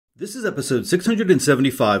This is episode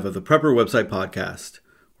 675 of the Prepper Website Podcast,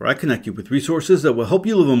 where I connect you with resources that will help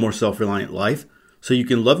you live a more self-reliant life so you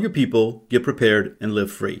can love your people, get prepared, and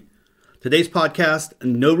live free. Today's podcast,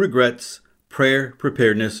 No Regrets, Prayer,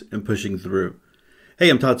 Preparedness, and Pushing Through.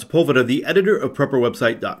 Hey, I'm Todd Sepulveda, the editor of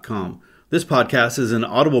PrepperWebsite.com. This podcast is an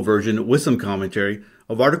audible version with some commentary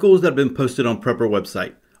of articles that have been posted on Prepper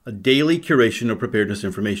Website, a daily curation of preparedness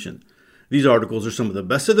information. These articles are some of the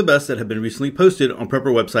best that have been recently posted on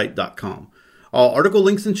PrepperWebsite.com. All article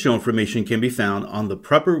links and show information can be found on the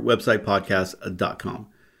PrepperWebsitePodcast.com.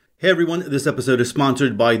 Hey everyone, this episode is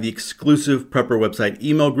sponsored by the exclusive Prepper Website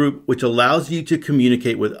email group, which allows you to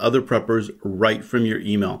communicate with other preppers right from your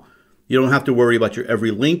email. You don't have to worry about your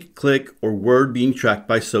every link, click, or word being tracked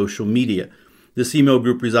by social media. This email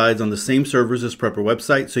group resides on the same servers as Prepper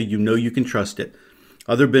Website, so you know you can trust it.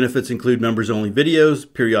 Other benefits include members-only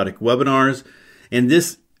videos, periodic webinars, and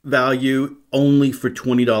this value only for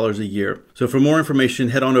 $20 a year. So for more information,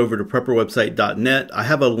 head on over to prepperwebsite.net. I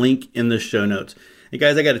have a link in the show notes. And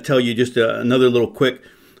guys, I got to tell you just another little quick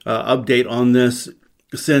update on this.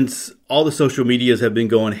 Since all the social medias have been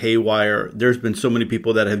going haywire, there's been so many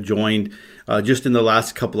people that have joined just in the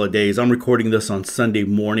last couple of days. I'm recording this on Sunday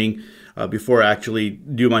morning before I actually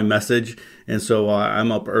do my message. And so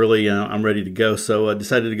I'm up early and I'm ready to go. So I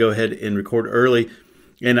decided to go ahead and record early.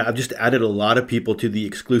 And I've just added a lot of people to the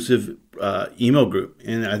exclusive email group.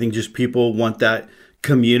 And I think just people want that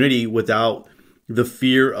community without the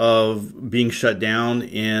fear of being shut down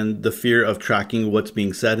and the fear of tracking what's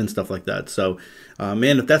being said and stuff like that. So,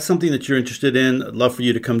 man, if that's something that you're interested in, I'd love for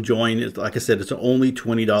you to come join. Like I said, it's only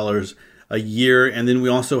 $20 a year. And then we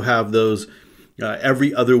also have those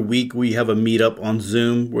every other week. We have a meetup on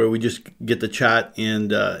Zoom where we just get to chat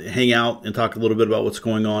and hang out and talk a little bit about what's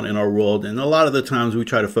going on in our world. And a lot of the times we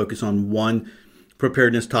try to focus on one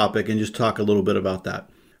preparedness topic and just talk a little bit about that.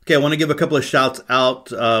 Okay, I want to give a couple of shouts out.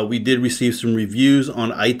 We did receive some reviews on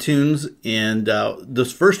iTunes, and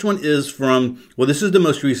this first one is from, well, this is the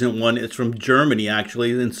most recent one. It's from Germany,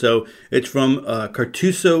 actually, and so it's from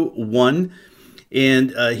Cartuso1,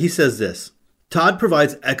 and he says this: Todd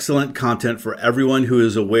provides excellent content for everyone who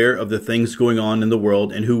is aware of the things going on in the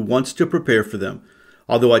world and who wants to prepare for them.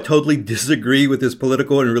 Although I totally disagree with his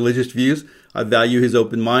political and religious views, I value his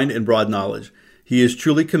open mind and broad knowledge. He is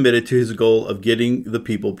truly committed to his goal of getting the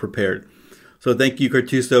people prepared. So thank you,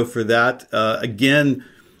 Cartuso, for that. Again,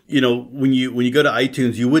 you know, when you go to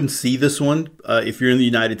iTunes, you wouldn't see this one if you're in the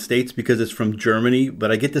United States because it's from Germany,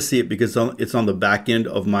 but I get to see it because it's on the back end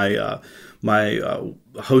of my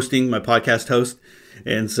hosting, my podcast host.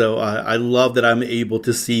 And so I love that I'm able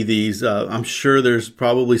to see these. I'm sure there's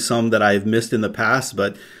probably some that I've missed in the past,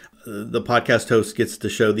 but the podcast host gets to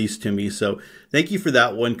show these to me. So thank you for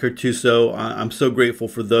that one, Cartuso. I'm so grateful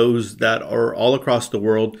for those that are all across the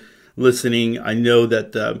world listening. I know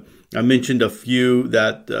that I mentioned a few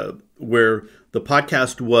that where the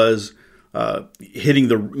podcast was hitting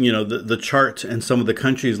the charts in some of the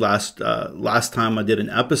countries last time I did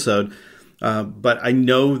an episode. But I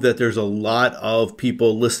know that there's a lot of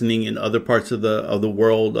people listening in other parts of the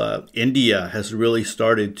world. India has really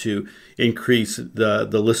started to increase the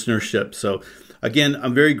listenership. So again,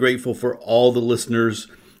 I'm very grateful for all the listeners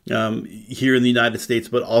here in the United States,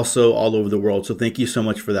 but also all over the world. So thank you so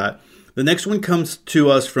much for that. The next one comes to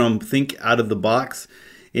us from Think Out of the Box.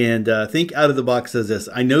 And Think Out of the Box says this: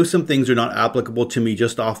 I know some things are not applicable to me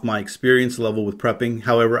just off my experience level with prepping.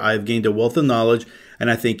 However, I have gained a wealth of knowledge, and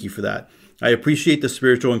I thank you for that. I appreciate the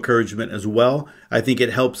spiritual encouragement as well. I think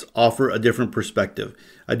it helps offer a different perspective.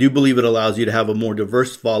 I do believe it allows you to have a more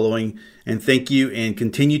diverse following, and thank you, and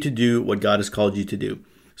continue to do what God has called you to do.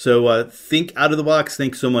 So Think Out of the Box,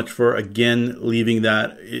 thanks so much for, again, leaving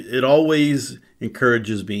that. It always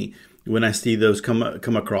encourages me when I see those come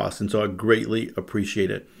across, and so I greatly appreciate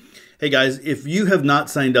it. Hey guys, if you have not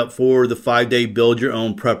signed up for the 5-day Build Your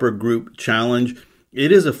Own Prepper Group Challenge,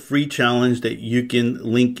 it is a free challenge that you can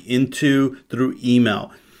link into through email.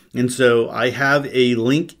 And so I have a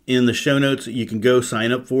link in the show notes. You can go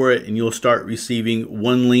sign up for it and you'll start receiving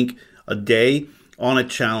one link a day on a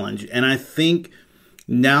challenge. And I think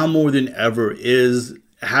now more than ever is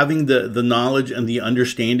having the knowledge and the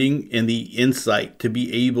understanding and the insight to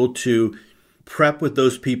be able to prep with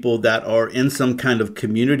those people that are in some kind of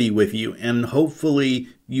community with you. And hopefully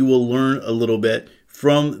you will learn a little bit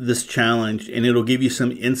from this challenge, and it'll give you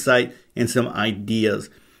some insight and some ideas.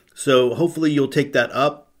 So hopefully you'll take that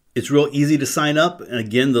up. It's real easy to sign up. And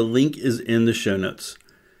again, the link is in the show notes.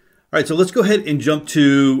 All right, so let's go ahead and jump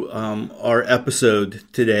to our episode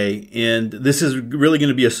today. And this is really going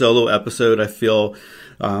to be a solo episode. I feel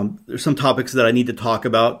there's some topics that I need to talk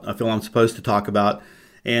about. I feel I'm supposed to talk about.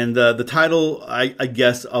 And the title, I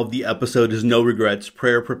guess, of the episode is No Regrets,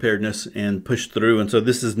 Prayer, Preparedness, and Push Through. And so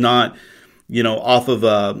this is not, off of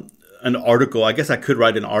an article. I guess I could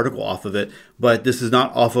write an article off of it, but this is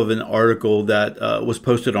not off of an article that was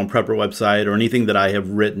posted on Prepper website or anything that I have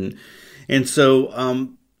written. And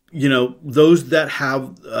so, those that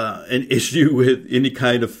have an issue with any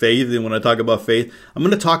kind of faith, and when I talk about faith, I'm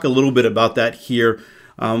going to talk a little bit about that here.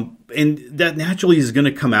 And that naturally is going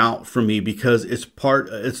to come out for me because it's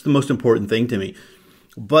the most important thing to me.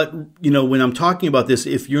 But, when I'm talking about this,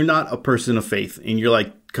 if you're not a person of faith and you're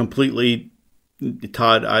like completely,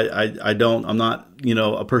 Todd, I'm not,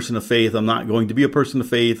 a person of faith. I'm not going to be a person of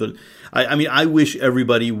faith. I wish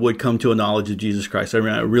everybody would come to a knowledge of Jesus Christ. I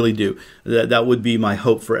really do. That would be my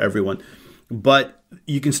hope for everyone. But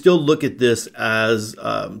you can still look at this as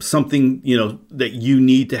something, that you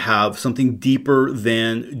need to have, something deeper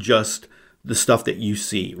than just the stuff that you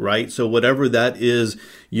see, right? So whatever that is,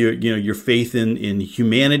 your faith in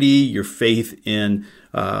humanity, your faith in,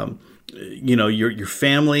 your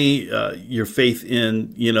family, your faith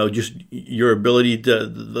in, just your ability to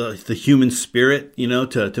the human spirit,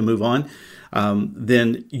 to move on.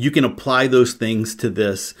 Then you can apply those things to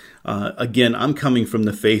this. Again, I'm coming from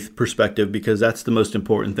the faith perspective because that's the most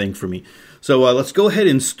important thing for me. So let's go ahead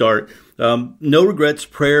and start. No regrets,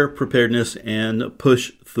 prayer, preparedness, and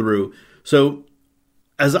push through. So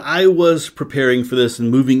as I was preparing for this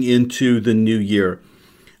and moving into the new year,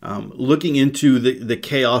 looking into the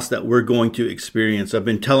chaos that we're going to experience, I've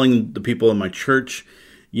been telling the people in my church,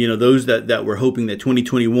 those that were hoping that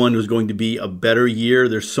 2021 was going to be a better year.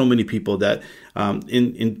 There's so many people that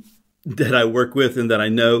that I work with and that I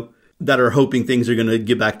know that are hoping things are going to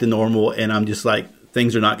get back to normal. And I'm just like,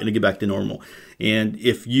 things are not going to get back to normal. And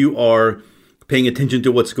if you are paying attention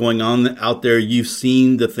to what's going on out there, you've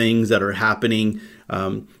seen the things that are happening.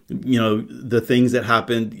 The things that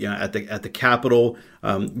happened at the Capitol.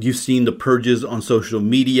 You've seen the purges on social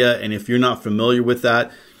media. And if you're not familiar with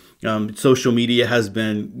that, social media has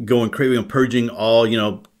been going crazy and purging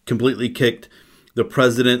all, completely kicked the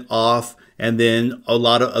president off and then a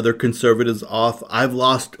lot of other conservatives off. I've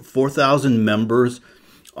lost 4,000 members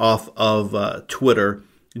off of Twitter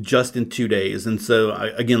just in 2 days. And so,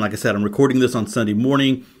 again, like I said, I'm recording this on Sunday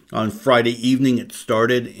morning. On Friday evening, it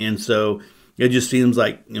started. And so it just seems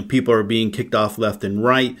like people are being kicked off left and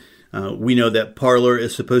right. We know that Parler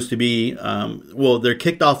is supposed to be, they're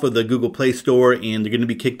kicked off of the Google Play Store and they're going to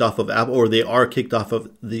be kicked off of Apple, or they are kicked off of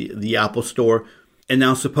the Apple Store. And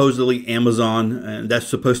now supposedly Amazon, and that's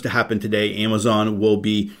supposed to happen today, Amazon will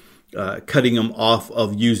be cutting them off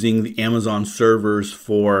of using the Amazon servers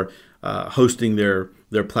for hosting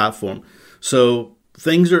their platform. So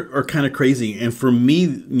things are kind of crazy. And for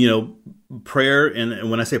me, prayer, and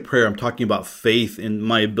when I say prayer, I'm talking about faith and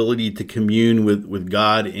my ability to commune with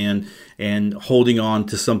God and holding on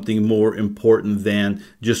to something more important than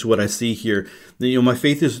just what I see here. My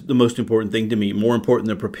faith is the most important thing to me, more important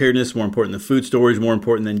than preparedness, more important than food stories, more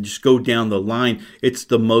important than just go down the line. It's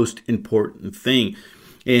the most important thing.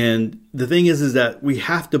 And the thing is that we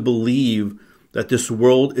have to believe that this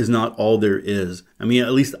world is not all there is. At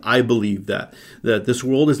least I believe that this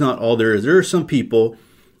world is not all there is. There are some people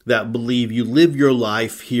that believe you live your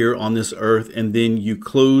life here on this earth and then you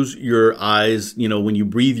close your eyes, when you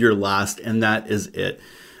breathe your last, and that is it,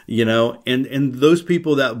 and those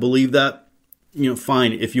people that believe that,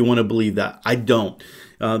 fine, if you want to believe that. I don't.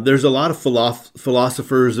 There's a lot of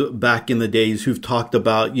philosophers back in the days who've talked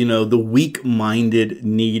about, the weak-minded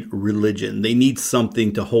need religion. They need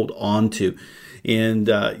something to hold on to. And,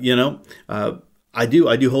 I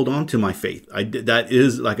do hold on to my faith. That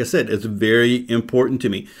is, like I said, it's very important to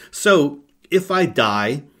me. So if I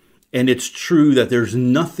die and it's true that there's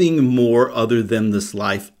nothing more other than this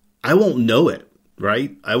life, I won't know it,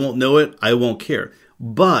 right? I won't know it. I won't care.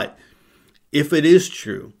 But if it is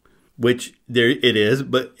true, which it is,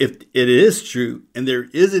 but if it is true and there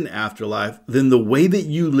is an afterlife, then the way that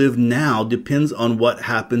you live now depends on what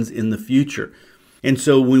happens in the future. And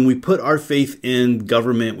so when we put our faith in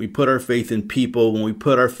government, we put our faith in people, when we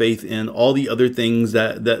put our faith in all the other things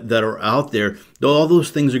that are out there, all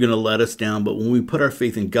those things are going to let us down. But when we put our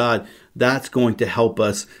faith in God, that's going to help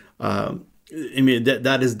us.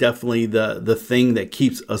 That is definitely the thing that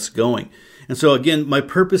keeps us going. And so again, my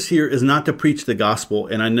purpose here is not to preach the gospel.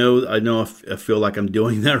 And I know I feel like I'm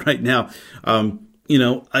doing that right now.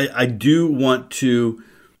 I do want to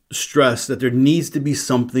stress that there needs to be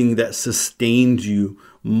something that sustains you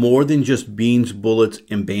more than just beans, bullets,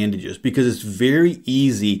 and bandages, because it's very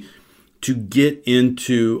easy to get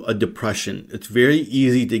into a depression. It's very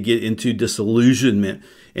easy to get into disillusionment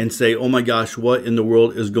and say, oh my gosh, what in the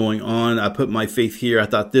world is going on? I put my faith here. I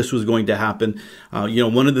thought this was going to happen.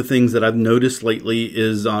 One of the things that I've noticed lately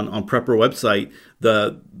is on Prepper website,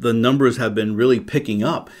 the numbers have been really picking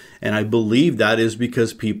up. And I believe that is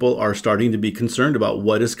because people are starting to be concerned about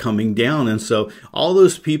what is coming down. And so all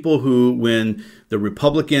those people who, when the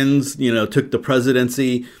Republicans, took the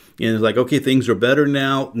presidency, and it's like, okay, things are better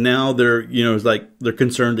now. Now they're, it's like they're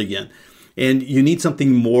concerned again. And you need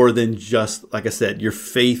something more than just, like I said, your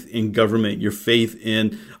faith in government, your faith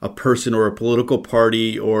in a person or a political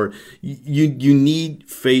party, or you need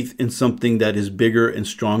faith in something that is bigger and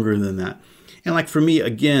stronger than that. And like for me,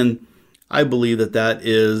 again, I believe that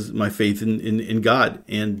is my faith in God.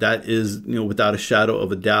 And that is, without a shadow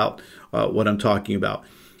of a doubt, what I'm talking about.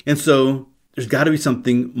 And so there's got to be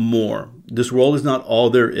something more. This world is not all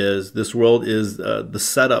there is. This world is the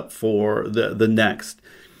setup for the next.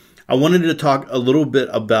 I wanted to talk a little bit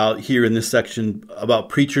about here in this section about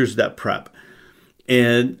preachers that prep.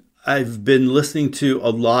 And I've been listening to a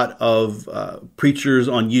lot of preachers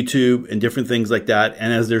on YouTube and different things like that.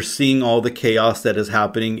 And as they're seeing all the chaos that is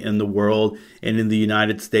happening in the world and in the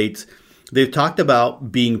United States, they've talked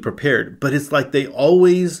about being prepared. But it's like they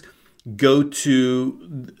always go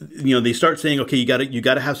to, they start saying, okay, you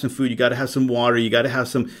got to have some food, you got to have some water, you got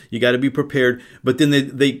to be prepared. But then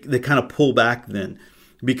they kind of pull back then,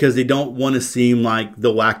 because they don't want to seem like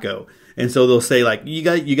the wacko. And so they'll say, like, you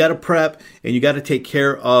got to prep, and you got to take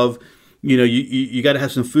care of, you got to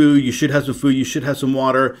have some food, you should have some food, you should have some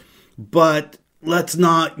water, but let's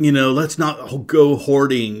not go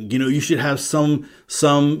hoarding. You should have some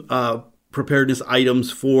preparedness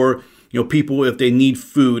items for, people if they need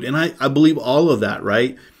food. And I believe all of that,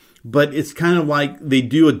 right? But it's kind of like they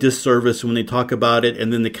do a disservice when they talk about it,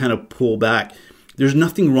 and then they kind of pull back. There's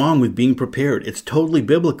nothing wrong with being prepared. It's totally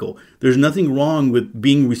biblical. There's nothing wrong with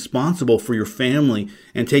being responsible for your family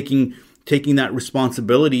and taking that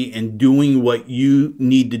responsibility and doing what you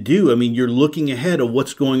need to do. I mean, you're looking ahead of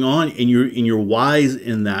what's going on, and you're wise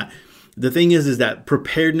in that. The thing is that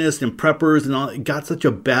preparedness and preppers and all, it got such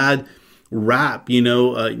a bad rap,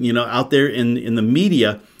 out there in the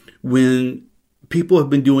media, when people have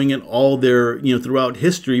been doing it all their, throughout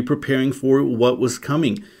history, preparing for what was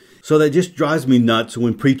coming. So that just drives me nuts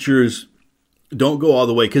when preachers don't go all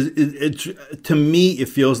the way, because to me, it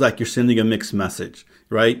feels like you're sending a mixed message,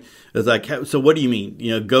 right? It's like, so what do you mean?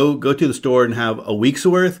 Go to the store and have a week's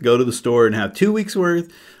worth, go to the store and have 2 weeks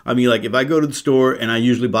worth. I mean, like, if I go to the store and I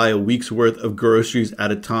usually buy a week's worth of groceries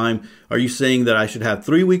at a time, are you saying that I should have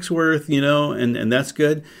 3 weeks worth, and that's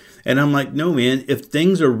good? And I'm like, no, man, if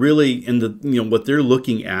things are really in the, what they're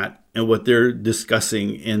looking at and what they're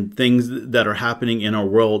discussing and things that are happening in our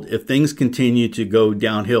world, if things continue to go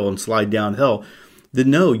downhill and slide downhill,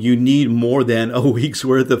 then no, you need more than a week's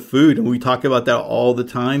worth of food. And we talk about that all the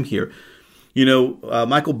time here.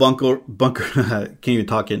 Michael Bunker, can't even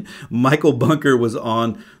talk in. Michael Bunker was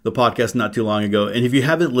on the podcast not too long ago. And if you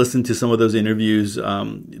haven't listened to some of those interviews,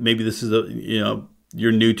 maybe this is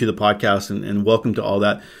you're new to the podcast, and welcome to all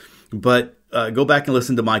that. But go back and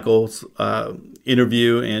listen to Michael's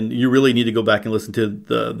interview, and you really need to go back and listen to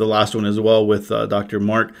the last one as well with Dr.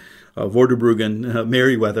 Mark Vorderbruggen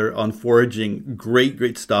Merriweather on foraging.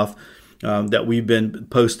 Great stuff that we've been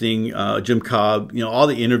posting. Jim Cobb, all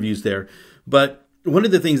the interviews there. But one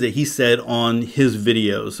of the things that he said on his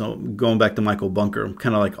videos, so going back to Michael Bunker, I'm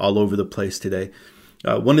kind of like all over the place today.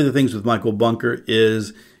 One of the things with Michael Bunker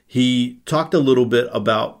is he talked a little bit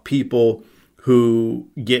about people who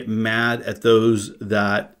get mad at those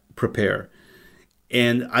that prepare.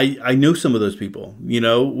 And I know some of those people.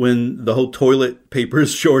 When the whole toilet paper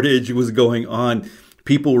shortage was going on,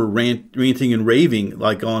 people were ranting and raving,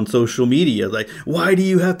 like on social media, like, why do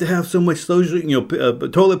you have to have so much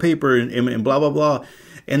toilet paper and blah, blah, blah.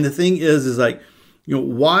 And the thing is like,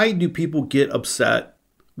 why do people get upset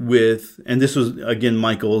with, and this was, again,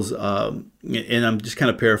 Michael's, and I'm just kind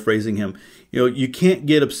of paraphrasing him, you can't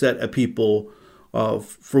get upset at people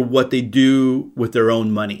for what they do with their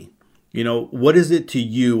own money. What is it to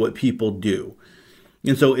you what people do?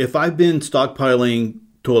 And so if I've been stockpiling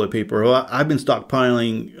toilet paper, or I've been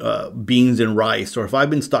stockpiling beans and rice, or if I've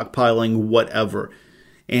been stockpiling whatever,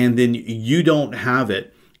 and then you don't have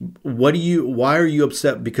it, why are you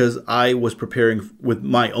upset because I was preparing with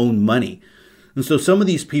my own money? And so some of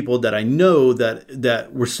these people that I know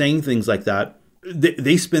that were saying things like that,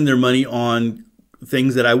 they spend their money on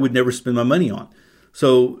things that I would never spend my money on.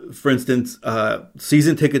 So, for instance,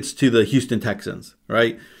 season tickets to the Houston Texans,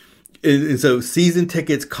 right? And so season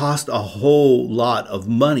tickets cost a whole lot of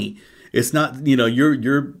money. It's not,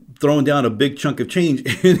 you're throwing down a big chunk of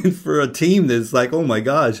change and for a team that's like, oh my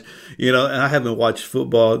gosh, and I haven't watched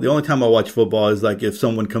football. The only time I watch football is like if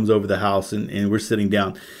someone comes over the house and we're sitting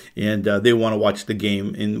down and they want to watch the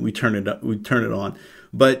game and we turn it on.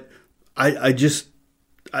 But I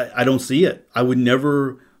don't see it. I would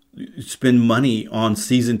never spend money on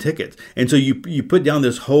season tickets. And so you put down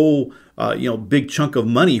this whole, big chunk of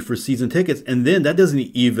money for season tickets. And then that doesn't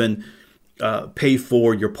even pay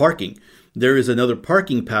for your parking. There is another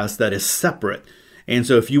parking pass that is separate. And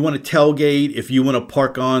so if you want to tailgate, if you want to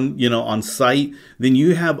park on site, then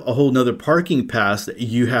you have a whole nother parking pass that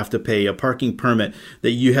you have to pay, a parking permit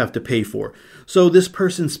that you have to pay for. So this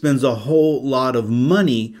person spends a whole lot of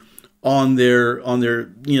money on their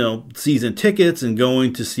season tickets and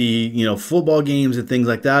going to see, football games and things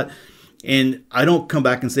like that. And I don't come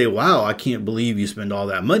back and say, wow, I can't believe you spend all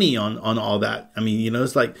that money on all that. I mean,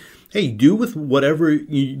 it's like, hey, do whatever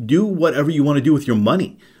you want to do with your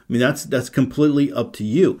money. I mean, that's completely up to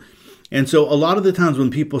you. And so a lot of the times when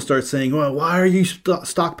people start saying, well, why are you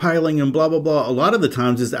stockpiling and blah, blah, blah, a lot of the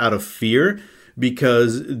times it's out of fear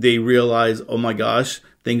because they realize, oh my gosh,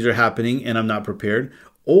 things are happening and I'm not prepared.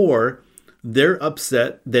 Or they're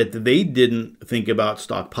upset that they didn't think about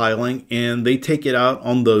stockpiling and they take it out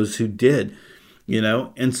on those who did,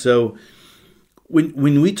 And so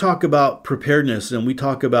when we talk about preparedness and we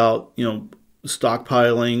talk about,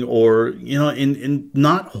 stockpiling or, and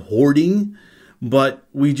not hoarding, but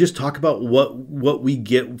we just talk about what we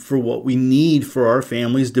get for what we need for our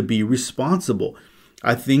families to be responsible.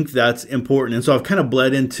 I think that's important. And so I've kind of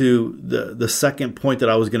bled into the second point that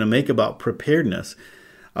I was going to make about preparedness.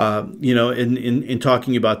 In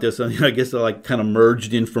talking about this, I guess I like kind of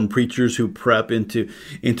merged in from preachers who prep into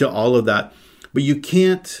all of that. But you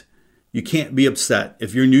can't be upset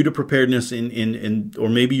if you're new to preparedness or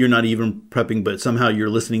maybe you're not even prepping, but somehow you're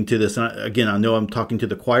listening to this. And I know I'm talking to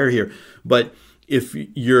the choir here, but if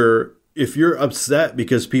you're upset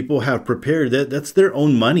because people have prepared, that's their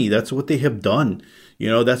own money. That's what they have done.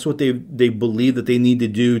 That's what they believe that they need to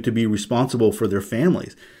do to be responsible for their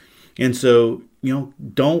families. And so,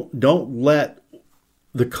 don't let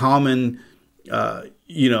the common,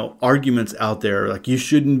 arguments out there like you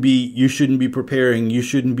shouldn't be preparing, you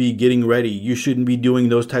shouldn't be getting ready, you shouldn't be doing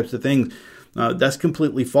those types of things. That's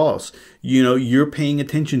completely false. You're paying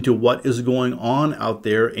attention to what is going on out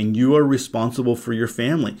there, and you are responsible for your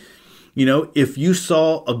family. If you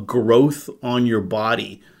saw a growth on your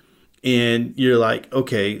body, and you're like,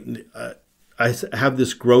 okay, I have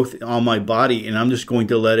this growth on my body and I'm just going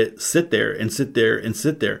to let it sit there and sit there and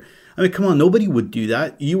sit there. I mean, come on, nobody would do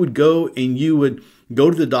that. You would go and you would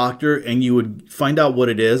go to the doctor and you would find out what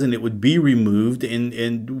it is and it would be removed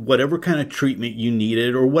and whatever kind of treatment you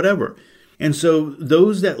needed or whatever. And so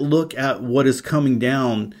those that look at what is coming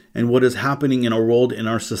down and what is happening in our world, in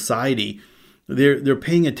our society, they're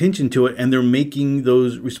paying attention to it and they're making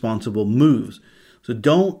those responsible moves. So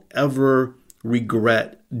don't ever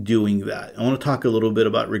regret doing that. I want to talk a little bit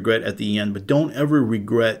about regret at the end, but don't ever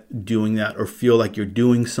regret doing that or feel like you're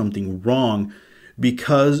doing something wrong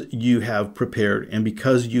because you have prepared and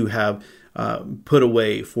because you have put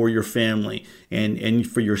away for your family and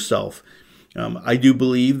for yourself. I do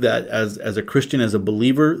believe that as a Christian, as a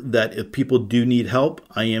believer, that if people do need help,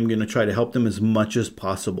 I am going to try to help them as much as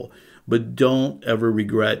possible. But don't ever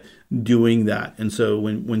regret doing that. And so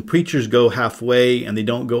when preachers go halfway and they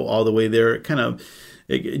don't go all the way there,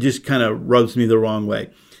 it just kind of rubs me the wrong way.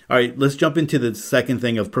 All right, let's jump into the second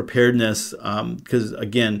thing of preparedness, because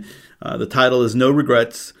again, the title is No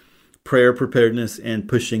Regrets, Prayer, Preparedness, and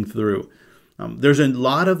Pushing Through. There's a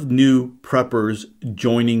lot of new preppers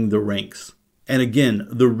joining the ranks. And again,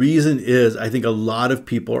 the reason is I think a lot of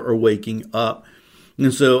people are waking up.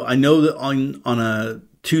 And so I know that on a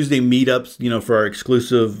Tuesday meetups, for our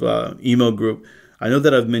exclusive email group, I know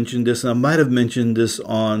that I've mentioned this, and I might have mentioned this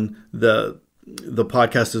on the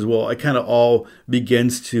podcast as well. It kind of all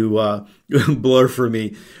begins to blur for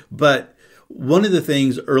me. But one of the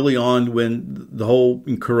things early on when the whole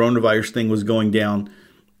coronavirus thing was going down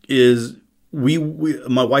is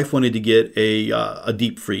my wife wanted to get a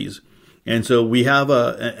deep freeze. And so we have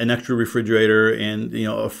an extra refrigerator and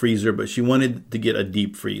a freezer, but she wanted to get a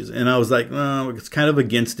deep freeze. And I was like, no, it's kind of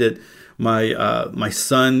against it. My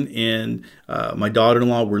son and my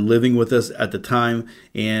daughter-in-law were living with us at the time,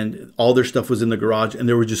 and all their stuff was in the garage, and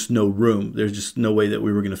there was just no room. There's just no way that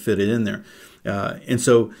we were going to fit it in there. And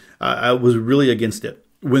so I was really against it.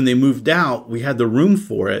 When they moved out, we had the room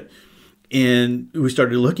for it, and we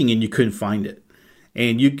started looking, and you couldn't find it.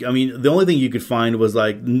 And the only thing you could find was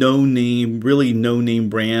like really no name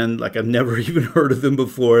brand. Like I've never even heard of them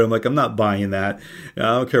before. I'm like, I'm not buying that. I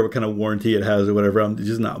don't care what kind of warranty it has or whatever. I'm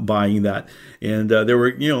just not buying that. And they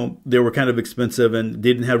were kind of expensive and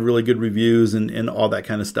didn't have really good reviews and all that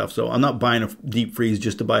kind of stuff. So I'm not buying a deep freeze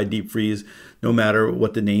just to buy a deep freeze, no matter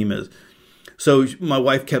what the name is. So my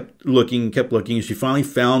wife kept looking, and she finally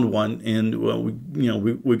found one, and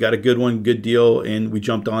we got a good one, good deal, and we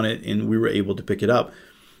jumped on it, and we were able to pick it up.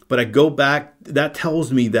 But I go back, that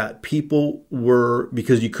tells me that people were,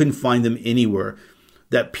 because you couldn't find them anywhere,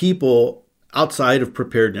 that people outside of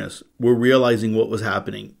preparedness were realizing what was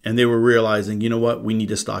happening, and they were realizing, you know what, we need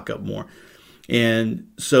to stock up more.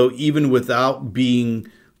 And so even without being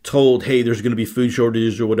told, hey, there's going to be food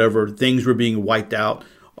shortages or whatever, things were being wiped out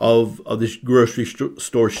of the grocery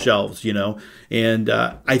store shelves, and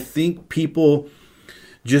I think people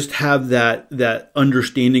just have that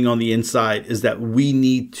understanding on the inside is that we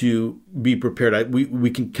need to be prepared. We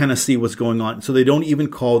can kind of see what's going on, so they don't even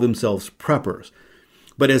call themselves preppers.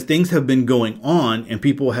 But as things have been going on and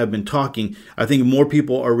people have been talking, I think more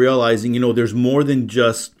people are realizing, there's more than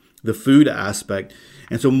just the food aspect,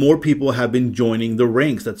 and so more people have been joining the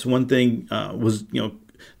ranks. That's one thing. Was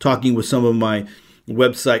talking with some of my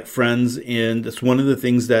website friends, and it's one of the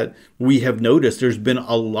things that we have noticed. There's been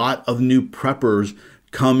a lot of new preppers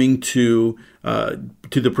coming to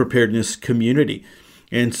the preparedness community,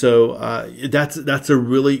 and so that's a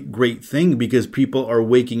really great thing, because people are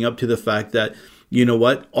waking up to the fact that, you know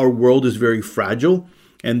what, our world is very fragile,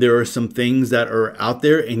 and there are some things that are out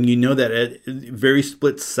there, and that at a very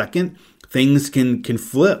split second things can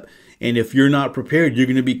flip, and if you're not prepared, you're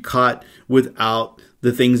going to be caught without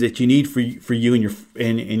the things that you need for you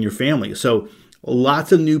and your family. So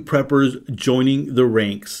lots of new preppers joining the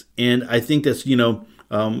ranks. And I think that's, one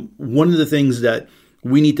of the things that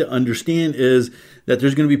we need to understand is that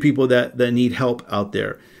there's going to be people that need help out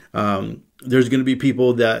there. There's going to be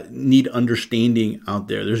people that need understanding out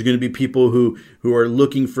there. There's going to be people who are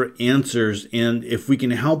looking for answers. And if we can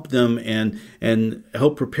help them and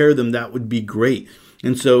help prepare them, that would be great.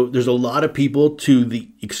 And so there's a lot of people to the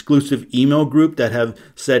exclusive email group that have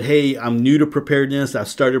said, hey, I'm new to preparedness. I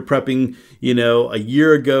started prepping, a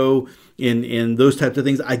year ago, and those types of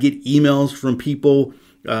things. I get emails from people,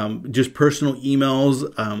 just personal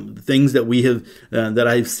emails, things that we have, that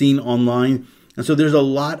I've seen online. And so there's a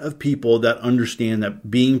lot of people that understand that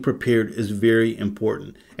being prepared is very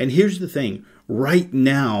important. And here's the thing, right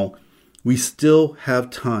now, we still have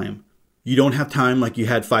time. You don't have time like you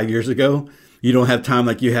had 5 years ago. You don't have time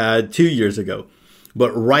like you had 2 years ago.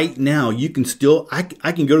 But right now, you can still, I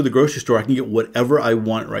can go to the grocery store. I can get whatever I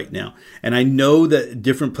want right now. And I know that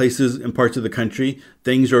different places and parts of the country,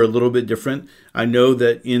 things are a little bit different. I know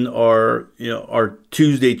that in our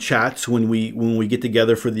Tuesday chats, when we get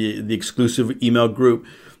together for the exclusive email group,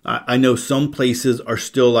 I know some places are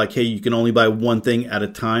still like, hey, you can only buy one thing at a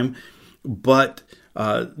time. But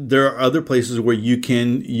there are other places where you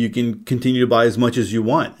can continue to buy as much as you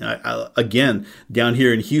want. Again, down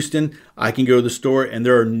here in Houston, I can go to the store and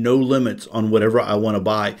there are no limits on whatever I want to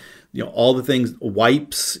buy. All the things,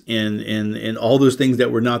 wipes and all those things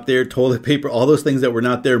that were not there, toilet paper, all those things that were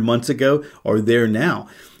not there months ago are there now.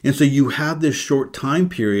 And so you have this short time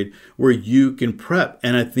period where you can prep.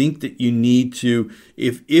 And I think that you need to,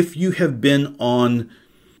 if you have been on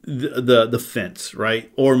the fence,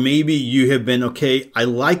 right? Or maybe you have been, okay, I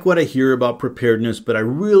like what I hear about preparedness, but I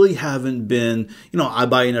really haven't been, I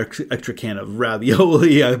buy an extra can of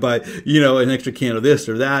ravioli, I buy, an extra can of this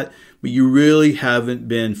or that, but you really haven't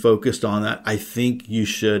been focused on that. I think you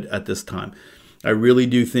should at this time. I really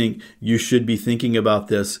do think you should be thinking about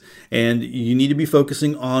this, and you need to be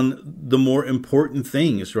focusing on the more important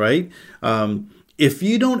things, right? If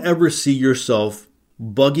you don't ever see yourself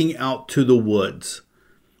bugging out to the woods,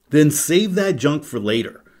 then save that junk for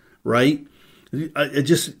later, right?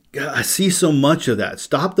 I see so much of that.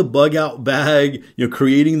 Stop the bug out bag,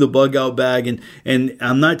 creating the bug out bag. And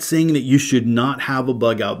I'm not saying that you should not have a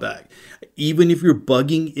bug out bag. Even if you're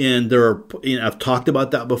bugging in, I've talked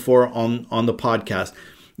about that before on the podcast.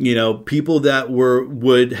 People that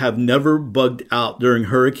would have never bugged out during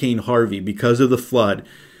Hurricane Harvey because of the flood,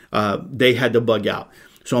 they had to bug out.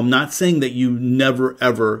 So I'm not saying that you never,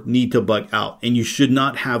 ever need to bug out, and you should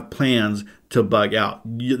not have plans to bug out.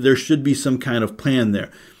 There should be some kind of plan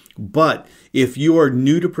there. But if you are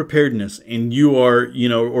new to preparedness and you are,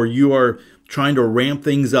 or you are trying to ramp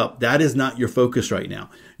things up, that is not your focus right now.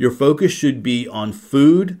 Your focus should be on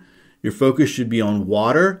food. Your focus should be on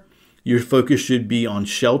water. Your focus should be on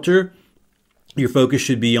shelter. Your focus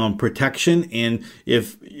should be on protection. And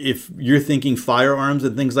if you're thinking firearms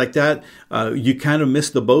and things like that, you kind of miss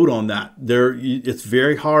the boat on that. It's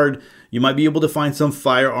very hard. You might be able to find some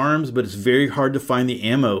firearms, but it's very hard to find the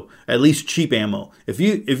ammo, at least cheap ammo. If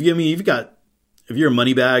you're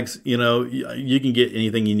money bags, you can get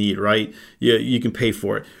anything you need, right? You can pay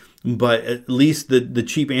for it. But at least the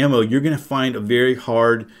cheap ammo, you're going to find a very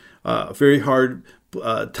hard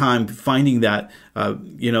time finding that, at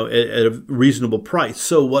a reasonable price.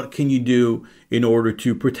 So what can you do in order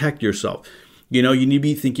to protect yourself? You need to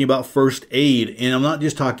be thinking about first aid. And I'm not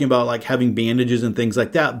just talking about like having bandages and things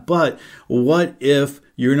like that, but what if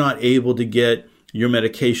you're not able to get your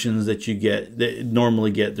medications that you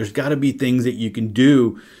normally get? There's got to be things that you can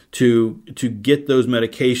do to get those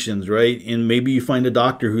medications, right? And maybe you find a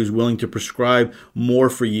doctor who's willing to prescribe more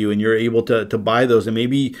for you, and you're able to buy those. And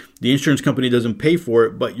maybe the insurance company doesn't pay for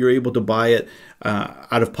it, but you're able to buy it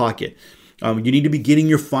out of pocket. You need to be getting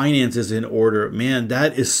your finances in order. Man,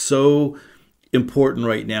 that is so important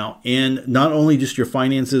right now. And not only just your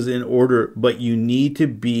finances in order, but you need to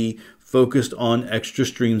be focused on extra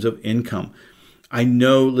streams of income. I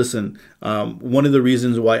know, listen, one of the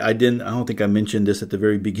reasons why I don't think I mentioned this at the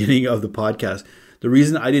very beginning of the podcast. The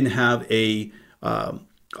reason I didn't have a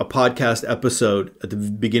podcast episode at the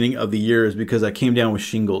beginning of the year is because I came down with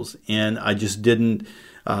shingles, and I just didn't,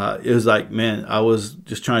 it was like, man, I was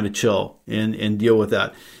just trying to chill and deal with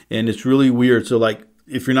that. And it's really weird. So like,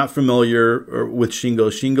 if you're not familiar with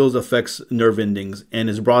shingles affects nerve endings and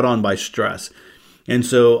is brought on by stress. And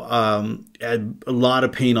so I had a lot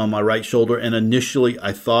of pain on my right shoulder. And initially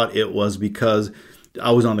I thought it was because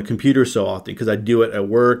I was on the computer so often, because I do it at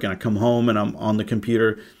work and I come home and I'm on the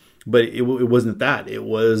computer. But it wasn't that. It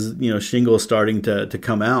was, shingles starting to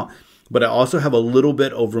come out. But I also have a little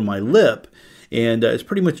bit over my lip. And it's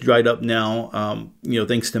pretty much dried up now,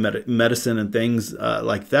 thanks to medicine and things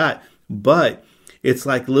like that. But it's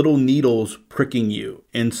like little needles pricking you.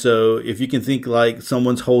 And so if you can think like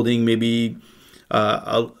someone's holding maybe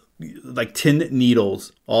like 10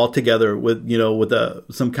 needles all together with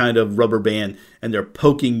some kind of rubber band, and they're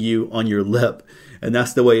poking you on your lip. And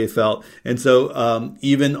that's the way it felt. And so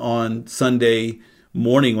even on Sunday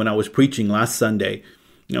morning when I was preaching last Sunday,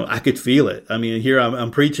 I could feel it. I mean, here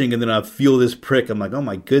I'm preaching, and then I feel this prick. I'm like, oh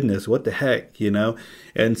my goodness, what the heck,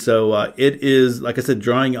 And so it is, like I said,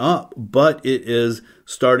 drying up, but it is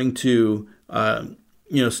starting to,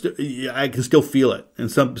 I can still feel it. And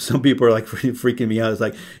some people are like freaking me out. It's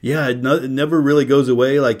like, yeah, it never really goes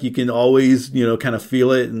away. Like you can always, kind of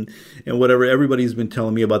feel it and whatever. Everybody's been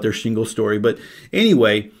telling me about their shingle story. But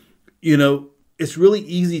anyway, it's really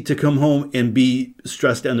easy to come home and be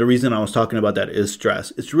stressed. And the reason I was talking about that is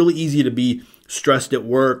stress. It's really easy to be stressed at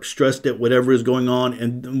work, stressed at whatever is going on,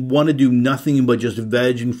 and want to do nothing but just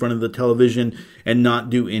veg in front of the television and not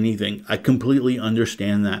do anything. I completely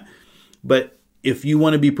understand that. But if you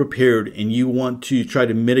want to be prepared and you want to try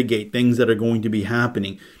to mitigate things that are going to be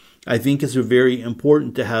happening, I think it's very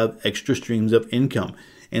important to have extra streams of income.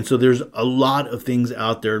 And so there's a lot of things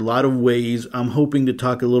out there, a lot of ways. I'm hoping to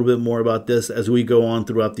talk a little bit more about this as we go on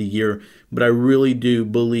throughout the year. But I really do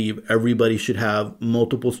believe everybody should have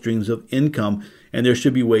multiple streams of income, and there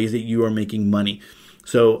should be ways that you are making money.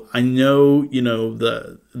 So I know,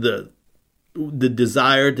 the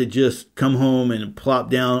desire to just come home and plop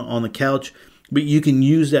down on the couch, but you can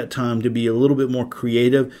use that time to be a little bit more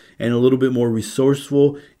creative and a little bit more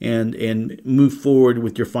resourceful and move forward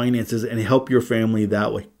with your finances and help your family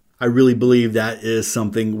that way. I really believe that is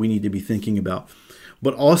something we need to be thinking about.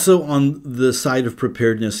 But also on the side of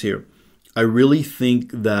preparedness here, I really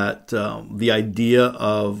think that the idea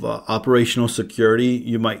of operational security,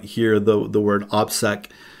 you might hear the word OPSEC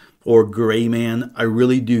or gray man. I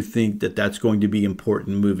really do think that that's going to be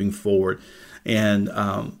important moving forward. And,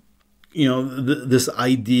 this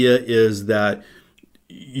idea is that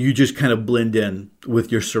you just kind of blend in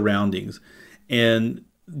with your surroundings. And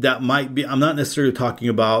that might be, I'm not necessarily talking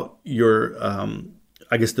about your,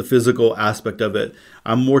 the physical aspect of it.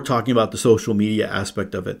 I'm more talking about the social media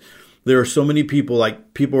aspect of it. There are so many people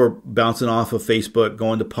are bouncing off of Facebook,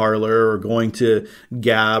 going to Parler or going to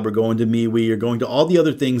Gab or going to MeWe or going to all the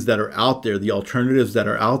other things that are out there, the alternatives that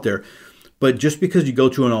are out there. But just because you go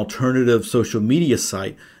to an alternative social media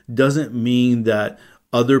site doesn't mean that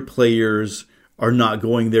other players are not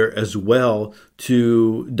going there as well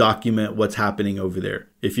to document what's happening over there.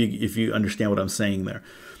 If you understand what I'm saying there.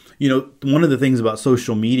 One of the things about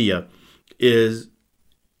social media is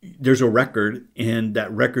there's a record, and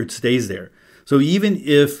that record stays there. So even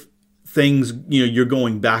if things, you're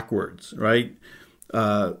going backwards, right?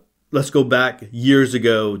 let's go back years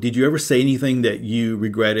ago. Did you ever say anything that you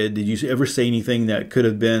regretted? Did you ever say anything that could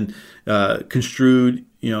have been construed,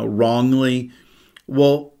 wrongly?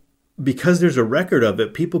 Well, because there's a record of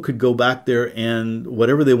it, people could go back there and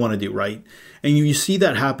whatever they want to do, right? And you see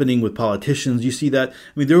that happening with politicians. You see that.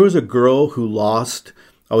 There was a girl who lost,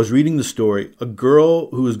 I was reading the story, a girl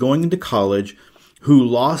who was going into college who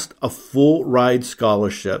lost a full ride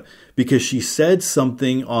scholarship because she said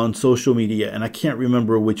something on social media, and I can't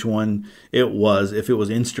remember which one it was, if it was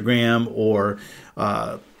Instagram or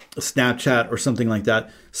Snapchat or something like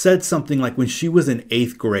that, said something like when she was in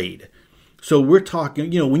 8th grade. So we're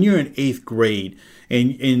talking, when you're in 8th grade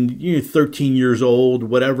and you're 13 years old,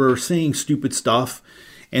 whatever, saying stupid stuff,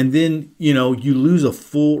 and then, you lose a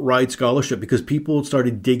full ride scholarship because people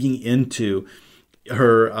started digging into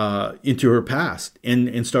her past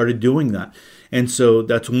and started doing that. And so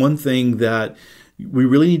that's one thing that we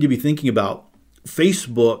really need to be thinking about.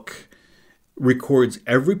 Facebook records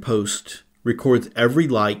every post, records every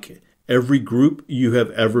like, every group you have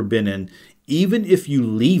ever been in, even if you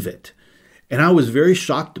leave it. And I was very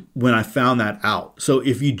shocked when I found that out. So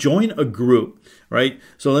if you join a group, right?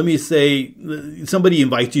 So let me say somebody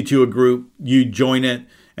invites you to a group, you join it,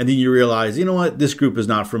 and then you realize, you know what, this group is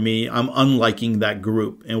not for me. I'm unliking that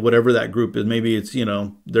group. And whatever that group is, maybe it's,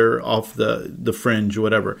 they're off the fringe or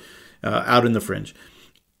whatever, out in the fringe.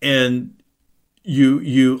 And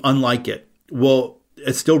you unlike it. Well,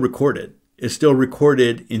 it's still recorded. It's still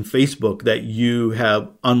recorded in Facebook that you have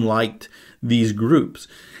unliked these groups.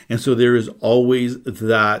 And so there is always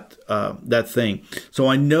that thing. So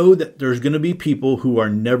I know that there's going to be people who are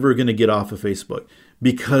never going to get off of Facebook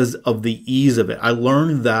because of the ease of it. I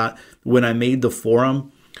learned that when I made the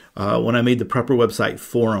forum, when I made the Prepper website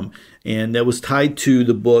forum, and that was tied to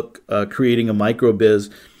the book, Creating a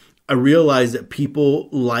Microbiz. I realized that people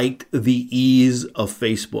liked the ease of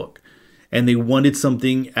Facebook and they wanted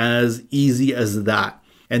something as easy as that.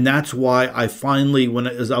 And that's why I finally,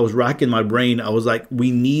 as I was racking my brain, I was like,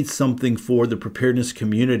 we need something for the preparedness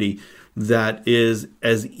community that is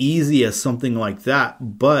as easy as something like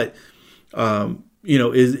that, but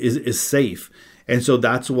is safe. And so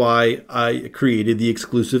that's why I created the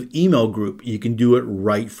exclusive email group. You can do it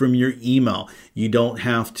right from your email. You don't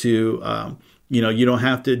have to, you don't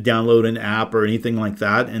have to download an app or anything like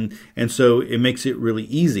that. And so it makes it really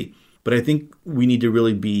easy. But I think we need to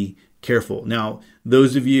really be careful. Now,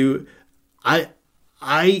 those of you, I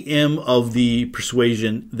am of the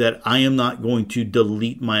persuasion that I am not going to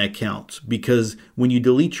delete my accounts, because when you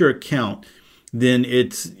delete your account, then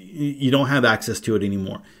you don't have access to it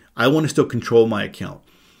anymore. I want to still control my account,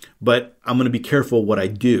 but I'm going to be careful what I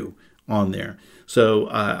do on there. So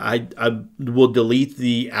I will delete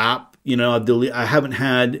the app. I haven't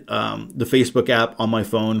had the Facebook app on my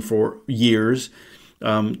phone for years.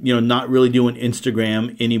 Not really doing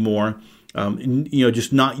Instagram anymore.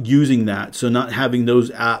 Just not using that. So not having those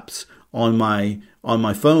apps on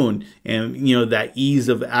my phone, and that ease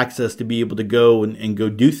of access to be able to go and go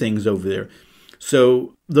do things over there.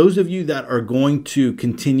 So those of you that are going to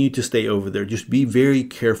continue to stay over there, just be very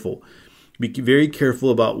careful. Be very careful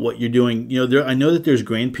about what you're doing. I know that there's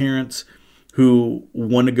grandparents who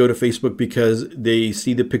want to go to Facebook because they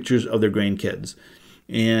see the pictures of their grandkids.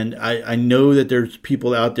 And I know that there's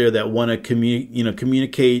people out there that want to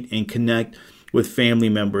communicate and connect with family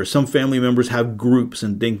members. Some family members have groups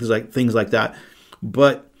and things like that.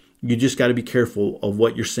 But you just got to be careful of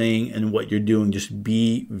what you're saying and what you're doing. Just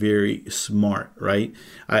be very smart, right?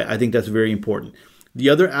 I think that's very important. The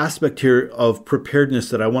other aspect here of preparedness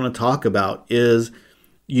that I want to talk about is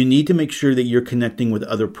you need to make sure that you're connecting with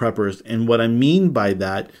other preppers. And what I mean by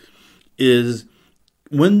that is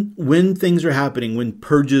when things are happening, when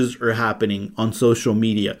purges are happening on social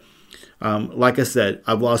media, like I said,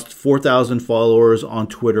 I've lost 4,000 followers on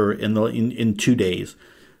Twitter in 2 days.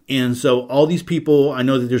 And so all these people, I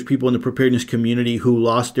know that there's people in the preparedness community who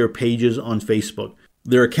lost their pages on Facebook.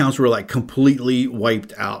 Their accounts were like completely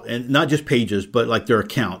wiped out, and not just pages, but like their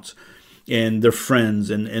accounts and their friends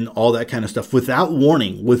and all that kind of stuff without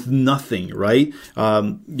warning, with nothing, right?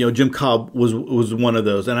 Jim Cobb was one of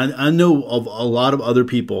those. And I know of a lot of other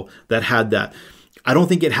people that had that. I don't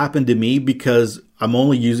think it happened to me because I'm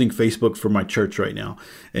only using Facebook for my church right now.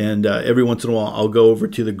 And every once in a while, I'll go over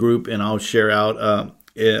to the group and I'll share out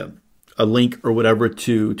a link or whatever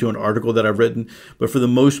to an article that I've written. But for the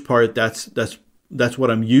most part, that's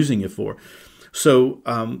what I'm using it for. So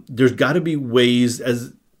there's got to be ways,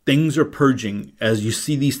 as things are purging, as you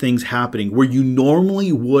see these things happening, where you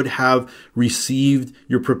normally would have received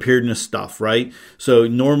your preparedness stuff, right? So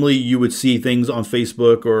normally you would see things on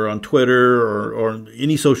Facebook or on Twitter or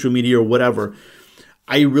any social media or whatever.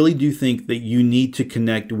 I really do think that you need to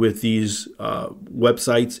connect with these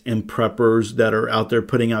websites and preppers that are out there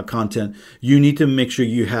putting out content. You need to make sure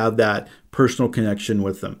you have that personal connection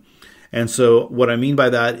with them. And so what I mean by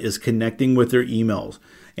that is connecting with their emails.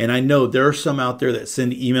 And I know there are some out there that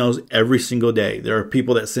send emails every single day. There are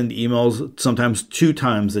people that send emails sometimes 2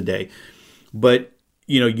 times a day. But,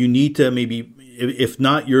 you need to maybe, if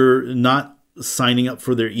not, you're not signing up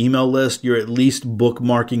for their email list, you're at least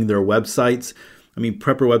bookmarking their websites. I mean,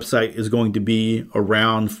 Prepper website is going to be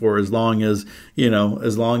around for as long as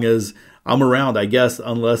I'm around, I guess,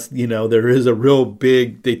 unless, there is a real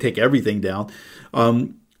big, they take everything down.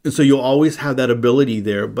 And so you'll always have that ability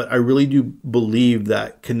there. But I really do believe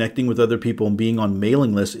that connecting with other people and being on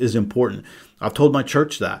mailing lists is important. I've told my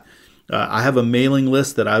church that. I have a mailing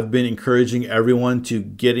list that I've been encouraging everyone to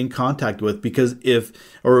get in contact with because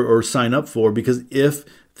or sign up for, because if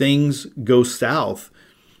things go south,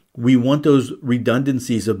 we want those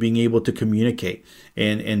redundancies of being able to communicate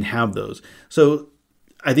and have those. So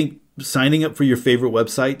I think signing up for your favorite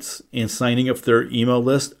websites and signing up for their email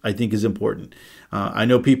list, I think is important. I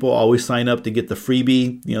know people always sign up to get the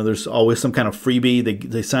freebie. There's always some kind of freebie.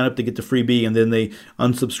 They sign up to get the freebie and then they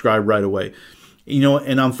unsubscribe right away.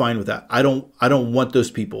 And I'm fine with that. I don't want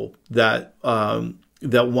those people that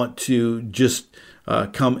want to just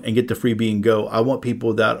come and get the freebie and go. I want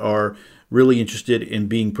people that are really interested in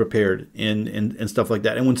being prepared and stuff like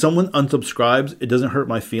that. And when someone unsubscribes, it doesn't hurt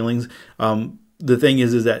my feelings. The thing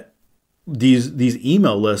is that these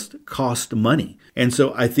email lists cost money. And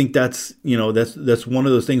so I think that's one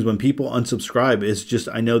of those things when people unsubscribe, it's just,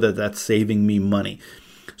 I know that that's saving me money.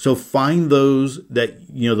 So find those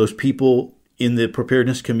those people in the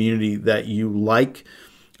preparedness community that you like.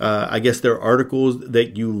 I guess there are articles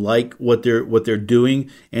that you like what they're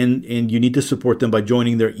doing, and you need to support them by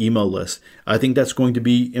joining their email list. I think that's going to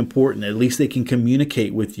be important. At least they can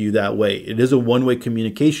communicate with you that way. It is a one-way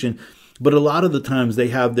communication, but a lot of the times they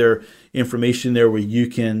have their information there where you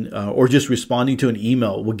can, or just responding to an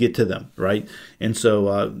email will get to them, right? And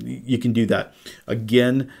so you can do that.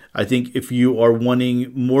 Again, I think if you are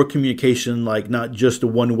wanting more communication, like not just a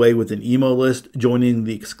one-way with an email list, joining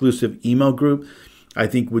the exclusive email group, I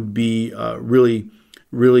think would be really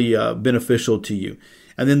beneficial to you.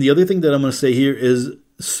 And then the other thing that I'm going to say here is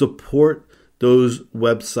support those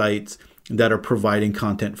websites that are providing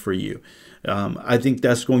content for you. I think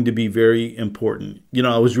that's going to be very important.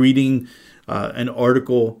 I was reading an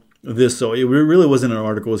article so it really wasn't an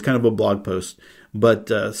article, it was kind of a blog post, but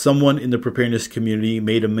someone in the preparedness community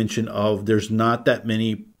made a mention of there's not that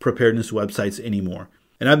many preparedness websites anymore.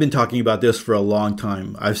 And I've been talking about this for a long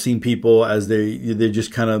time. I've seen people as they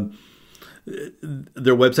just kind of,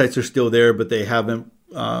 their websites are still there, but they haven't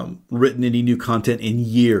written any new content in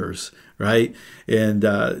years, right? And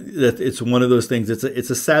it's one of those things. It's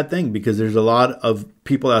a sad thing because there's a lot of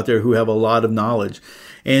people out there who have a lot of knowledge,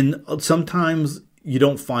 and sometimes you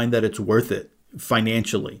don't find that it's worth it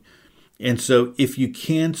financially. And so if you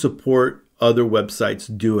can support other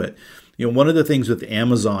websites, do it. One of the things with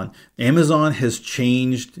Amazon has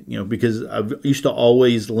changed, because I used to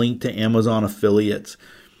always link to Amazon affiliates,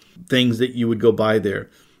 things that you would go buy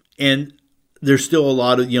there. And there's still a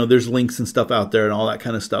lot of, there's links and stuff out there and all that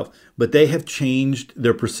kind of stuff. But they have changed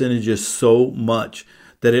their percentages so much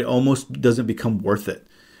that it almost doesn't become worth it.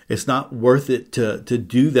 It's not worth it to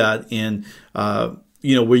do that. And,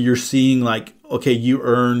 where you're seeing like, okay, you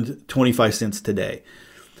earned 25 cents today.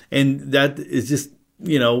 And that is just,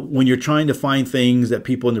 when you're trying to find things that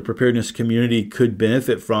people in the preparedness community could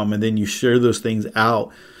benefit from, and then you share those things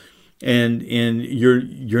out and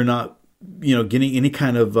you're not, getting any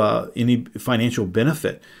kind of any financial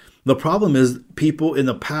benefit. The problem is people in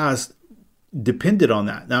the past depended on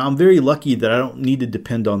that. Now, I'm very lucky that I don't need to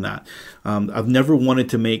depend on that. I've never wanted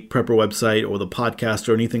to make Prepper website or the podcast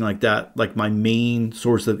or anything like that like my main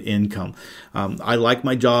source of income. I like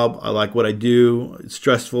my job. I like what I do. It's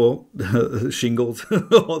stressful, shingles,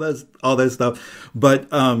 all that stuff. But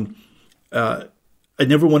I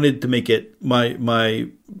never wanted to make it my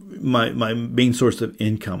main source of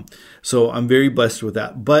income. So I'm very blessed with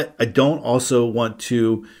that. But I don't also want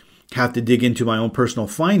to have to dig into my own personal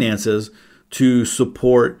finances to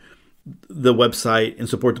support the website and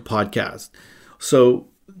support the podcast. So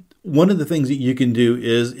one of the things that you can do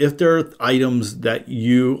is if there are items that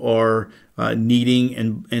you are needing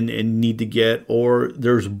and need to get, or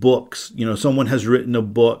there's books, someone has written a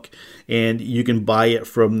book and you can buy it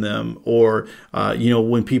from them, or,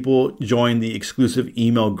 when people join the exclusive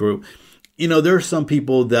email group, there are some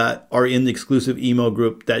people that are in the exclusive email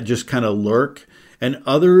group that just kind of lurk, and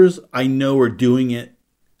others I know are doing it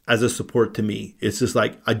as a support to me. It's just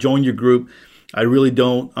like, I join your group I really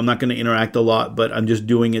don't. I'm not going to interact a lot, but I'm just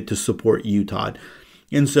doing it to support you, Todd.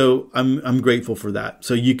 And so I'm grateful for that.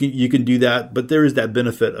 So you can do that, but there is that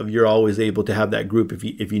benefit of you're always able to have that group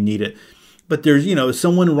if you need it. But there's, if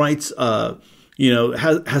someone writes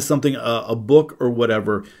has something, a book or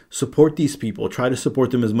whatever, support these people. Try to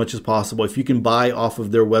support them as much as possible. If you can buy off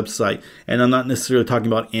of their website, and I'm not necessarily talking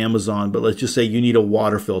about Amazon, but let's just say you need a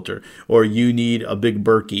water filter, or you need a big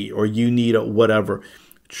Berkey, or you need a whatever.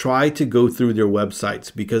 Try to go through their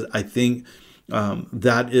websites, because I think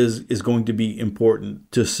that is going to be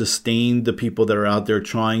important to sustain the people that are out there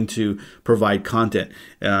trying to provide content.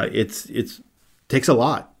 It takes a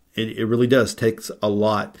lot. It really does. Takes a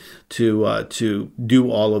lot to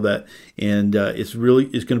do all of that, and it's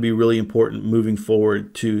going to be really important moving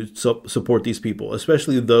forward to support these people,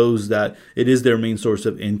 especially those that it is their main source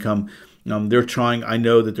of income. They're trying. I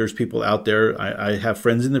know that there's people out there. I have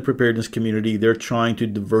friends in the preparedness community. They're trying to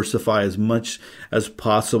diversify as much as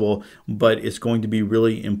possible, but it's going to be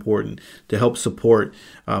really important to help support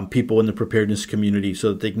people in the preparedness community so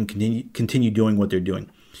that they can continue doing what they're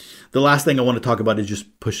doing. The last thing I want to talk about is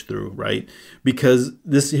just push through, right? Because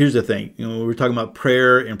here's the thing. We're talking about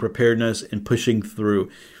prayer and preparedness and pushing through.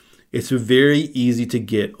 It's very easy to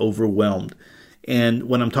get overwhelmed. And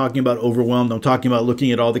when I'm talking about overwhelmed, I'm talking about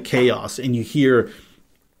looking at all the chaos, and you hear,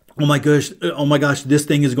 oh my gosh, this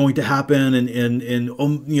thing is going to happen, and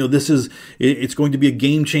it's going to be a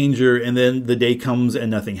game changer, and then the day comes and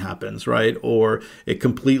nothing happens, right? Or it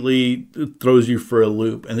completely throws you for a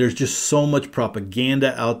loop. And there's just so much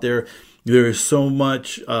propaganda out there. There is so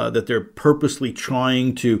much that they're purposely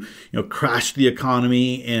trying to, crash the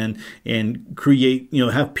economy and create,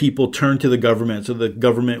 have people turn to the government so the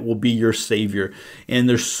government will be your savior. And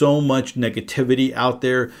there's so much negativity out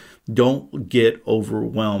there. Don't get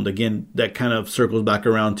overwhelmed. Again, that kind of circles back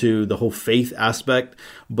around to the whole faith aspect,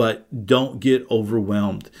 but don't get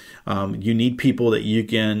overwhelmed. You need people that you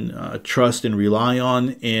can trust and rely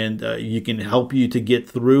on, and you can help you to get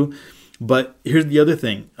through. But here's the other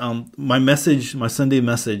thing. My Sunday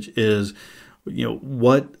message is,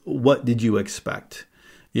 what did you expect?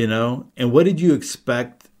 And what did you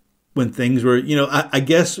expect when things were, I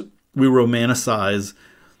guess we romanticize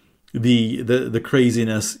the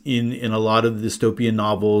craziness in a lot of the dystopian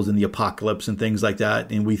novels and the apocalypse and things like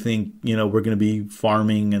that. And we think, we're going to be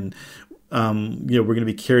farming and, we're going to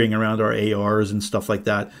be carrying around our ARs and stuff like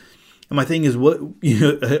that. And my thing is,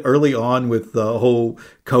 early on with the whole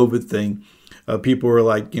COVID thing, people were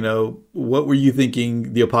like, what were you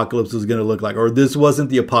thinking the apocalypse was going to look like? Or this wasn't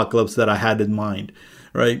the apocalypse that I had in mind,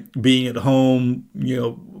 right? Being at home,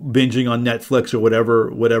 binging on Netflix or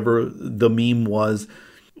whatever the meme was.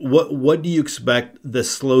 What do you expect the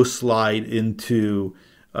slow slide into,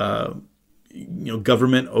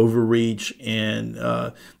 government overreach and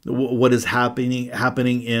what is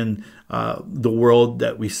happening in the world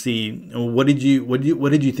that we see? What did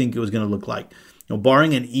you think it was going to look like?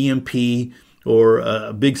 Barring an EMP or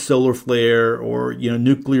a big solar flare or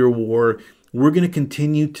nuclear war, we're going to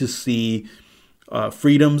continue to see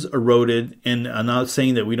freedoms eroded. And I'm not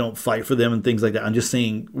saying that we don't fight for them and things like that. I'm just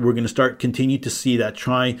saying we're going to continue to see that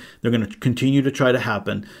they're going to continue to try to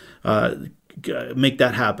happen, make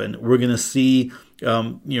that happen. We're going to see,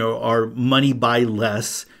 our money buy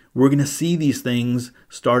less. We're going to see these things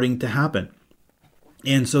starting to happen.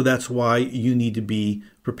 And so that's why you need to be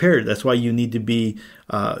prepared. That's why you need to be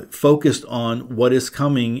focused on what is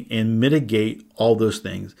coming and mitigate all those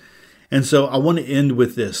things. And so I want to end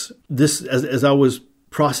with this. As I was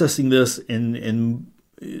processing this and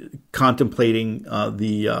contemplating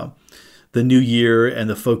the new year and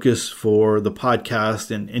the focus for the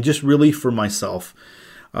podcast and just really for myself,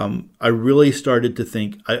 I really started to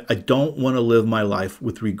think, I don't want to live my life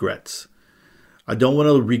with regrets. I don't want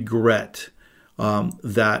to regret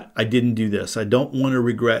that I didn't do this. I don't want to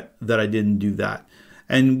regret that I didn't do that.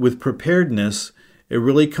 And with preparedness, it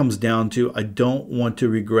really comes down to, I don't want to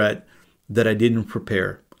regret that I didn't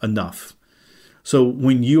prepare enough. So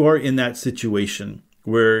when you are in that situation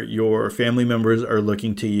where your family members are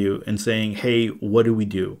looking to you and saying, hey, what do we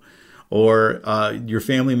do? Or your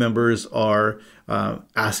family members are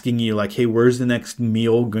asking you like, hey, where's the next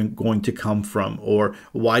meal going to come from? Or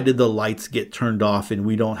why did the lights get turned off and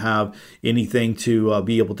we don't have anything to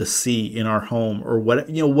be able to see in our home? Or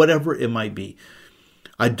whatever it might be.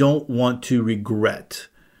 I don't want to regret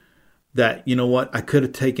that, I could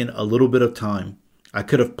have taken a little bit of time. I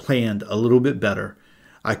could have planned a little bit better.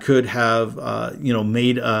 I could have,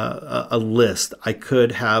 made a list. I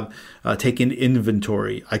could have taken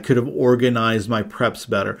inventory. I could have organized my preps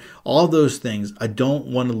better. All those things. I don't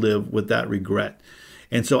want to live with that regret.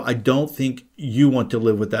 And so I don't think you want to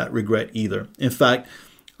live with that regret either. In fact,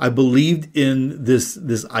 I believed in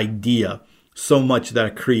this idea so much that I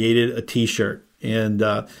created a t-shirt. And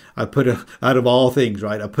I put it, out of all things,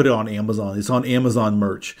 right, I put it on Amazon. It's on Amazon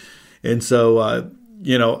merch. And so,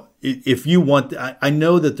 if you want, I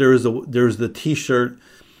know that there's the t-shirt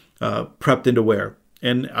prepped into wear.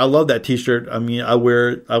 And I love that t-shirt. I mean, I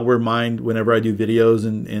wear mine whenever I do videos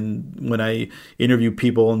and when I interview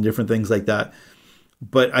people and different things like that.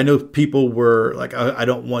 But I know people were like, I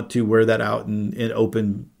don't want to wear that out in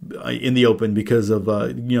the open because of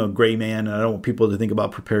gray man, and I don't want people to think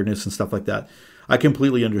about preparedness and stuff like that. I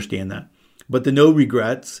completely understand that. But the no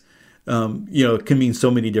regrets, can mean so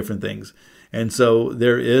many different things. And so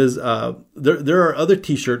there is there are other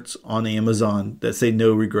t-shirts on Amazon that say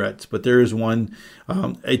no regrets, but there is one.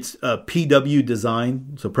 It's a PW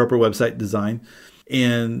design, so Prepper Website Design,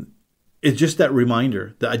 and it's just that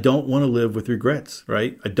reminder that I don't want to live with regrets,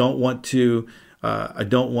 right? I don't want to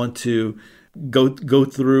go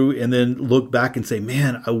through and then look back and say,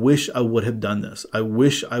 man, I wish I would have done this. I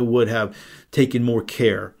wish I would have taken more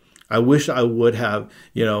care. I wish I would have,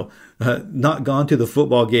 not gone to the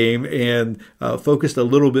football game and focused a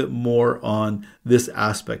little bit more on this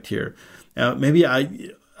aspect here. Maybe I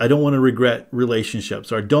don't want to regret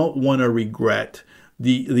relationships, or I don't want to regret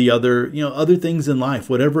the other things in life,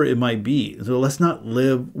 whatever it might be. So let's not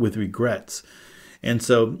live with regrets. And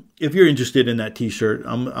so if you're interested in that t-shirt,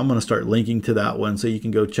 I'm going to start linking to that one so you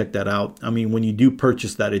can go check that out. I mean, when you do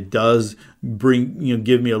purchase that, it does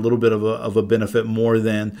give me a little bit of a benefit more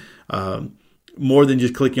than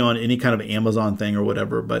just clicking on any kind of Amazon thing or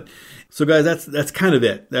whatever. But so guys, that's kind of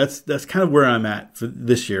it. That's kind of where I'm at for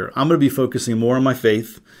this year. I'm going to be focusing more on my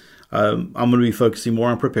faith. I'm going to be focusing more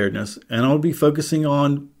on preparedness, and I'm going to be focusing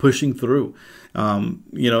on pushing through,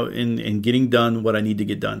 and getting done what I need to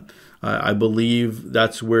get done. I believe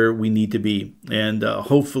that's where we need to be. And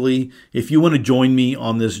hopefully, if you want to join me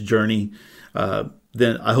on this journey,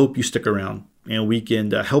 then I hope you stick around and we can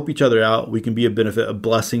help each other out. We can be a benefit, a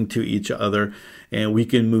blessing to each other, and we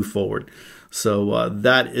can move forward. So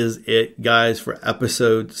that is it, guys, for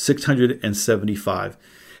episode 675.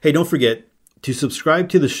 Hey, don't forget to subscribe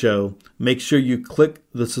to the show. Make sure you click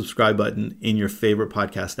the subscribe button in your favorite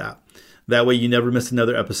podcast app. That way you never miss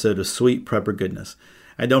another episode of Sweet Prepper Goodness.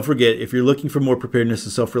 And don't forget, if you're looking for more preparedness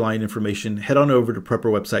and self-reliant information, head on over to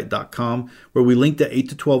prepperwebsite.com, where we link to 8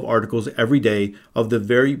 to 12 articles every day of the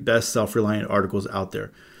very best self-reliant articles out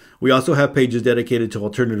there. We also have pages dedicated to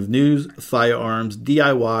alternative news, firearms,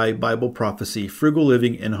 DIY, Bible prophecy, frugal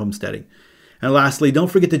living, and homesteading. And lastly,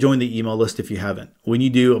 don't forget to join the email list if you haven't. When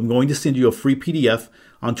you do, I'm going to send you a free PDF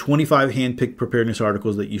on 25 hand-picked preparedness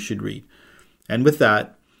articles that you should read. And with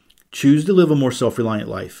that, choose to live a more self-reliant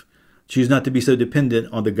life. Choose not to be so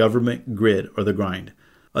dependent on the government, grid, or the grind.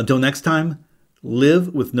 Until next time,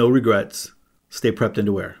 live with no regrets. Stay prepped and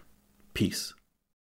aware. Peace.